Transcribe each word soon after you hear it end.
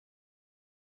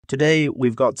Today,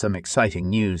 we've got some exciting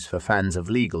news for fans of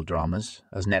legal dramas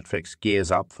as Netflix gears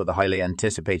up for the highly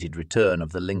anticipated return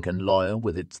of The Lincoln Lawyer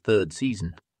with its third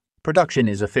season. Production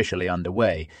is officially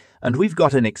underway, and we've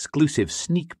got an exclusive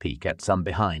sneak peek at some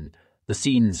behind the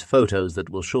scenes photos that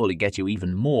will surely get you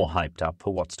even more hyped up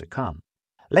for what's to come.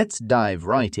 Let's dive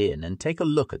right in and take a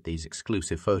look at these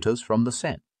exclusive photos from the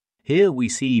set. Here we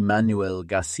see Manuel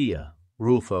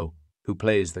Garcia-Rulfo, who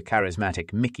plays the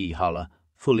charismatic Mickey Haller,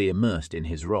 fully immersed in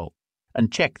his role.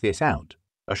 And check this out,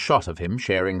 a shot of him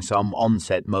sharing some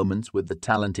on-set moments with the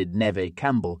talented Neve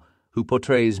Campbell, who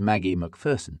portrays Maggie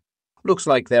McPherson. Looks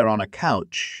like they're on a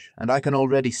couch, and I can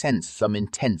already sense some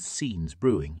intense scenes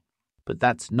brewing. But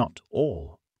that's not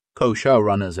all.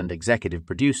 Co-showrunners and executive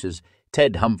producers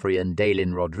Ted Humphrey and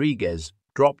Dailyn Rodriguez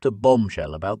dropped a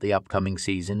bombshell about the upcoming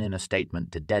season in a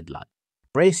statement to Deadline.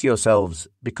 Brace yourselves,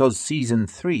 because Season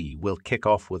 3 will kick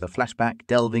off with a flashback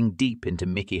delving deep into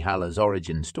Mickey Haller's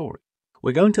origin story.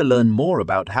 We're going to learn more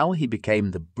about how he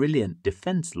became the brilliant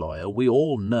defense lawyer we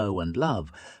all know and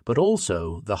love, but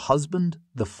also the husband,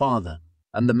 the father,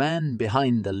 and the man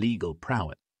behind the legal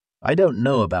prowess. I don't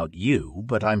know about you,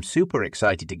 but I'm super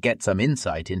excited to get some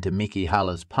insight into Mickey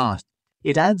Haller's past.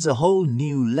 It adds a whole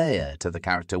new layer to the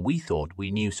character we thought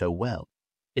we knew so well.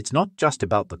 It's not just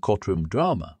about the courtroom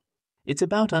drama. It's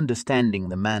about understanding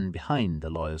the man behind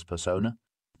the lawyer's persona.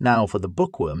 Now, for the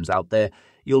bookworms out there,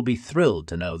 you'll be thrilled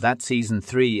to know that Season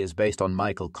 3 is based on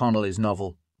Michael Connelly's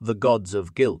novel, The Gods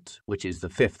of Guilt, which is the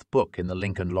 5th book in the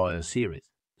Lincoln Lawyer series.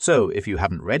 So, if you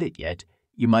haven't read it yet,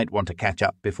 you might want to catch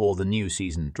up before the new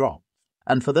season drops.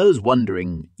 And for those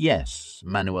wondering, yes,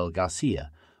 Manuel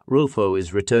Garcia-Rulfo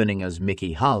is returning as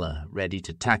Mickey Haller, ready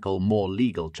to tackle more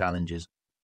legal challenges.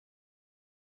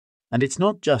 And it's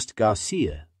not just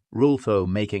Garcia-Rulfo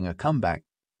making a comeback.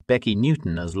 Becki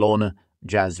Newton as Lorna,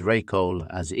 Jazz Raycole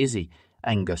as Izzy,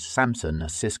 Angus Sampson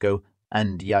as Cisco,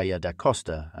 and Yaya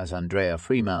DaCosta as Andrea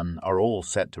Freeman are all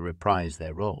set to reprise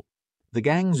their role. The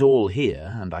gang's all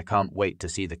here, and I can't wait to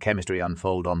see the chemistry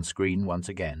unfold on screen once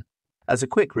again. As a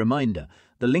quick reminder,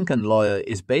 The Lincoln Lawyer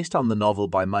is based on the novel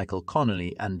by Michael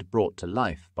Connelly and brought to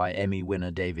life by Emmy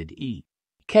winner David E.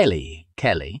 Kelly.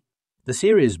 The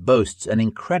series boasts an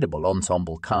incredible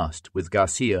ensemble cast, with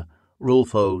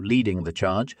Garcia-Rulfo leading the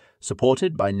charge,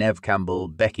 supported by Neve Campbell,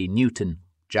 Becki Newton,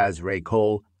 Jazz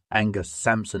Raycole, Angus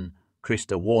Sampson,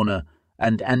 Krista Warner,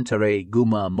 and Antare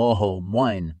Guma Moho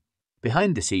Mwine.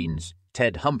 Behind the scenes,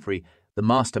 Ted Humphrey, the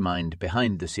mastermind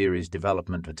behind the series'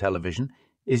 development for television,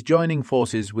 is joining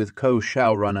forces with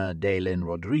co-showrunner Dailyn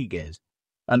Rodriguez.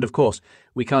 And of course,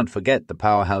 we can't forget the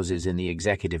powerhouses in the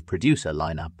executive producer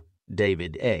lineup,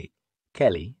 David A.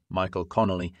 Kelly, Michael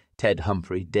Connelly, Ted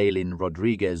Humphrey, Dailyn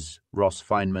Rodriguez, Ross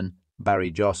Feynman,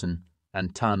 Barry Jossen,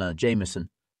 and Tana Jameson.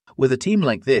 With a team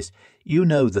like this, you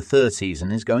know the third season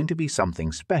is going to be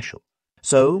something special.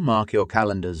 So mark your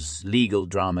calendars, legal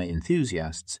drama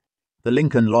enthusiasts. The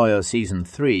Lincoln Lawyer Season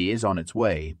 3 is on its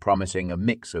way, promising a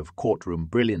mix of courtroom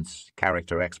brilliance,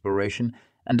 character exploration,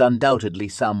 and undoubtedly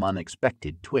some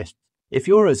unexpected twists. If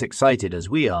you're as excited as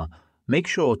we are, make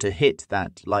sure to hit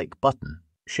that like button.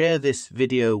 Share this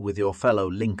video with your fellow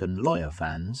Lincoln Lawyer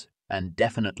fans, and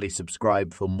definitely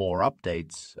subscribe for more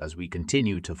updates as we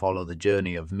continue to follow the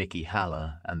journey of Mickey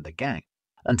Haller and the gang.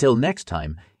 Until next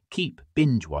time, keep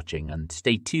binge-watching and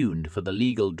stay tuned for the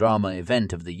legal drama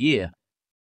event of the year,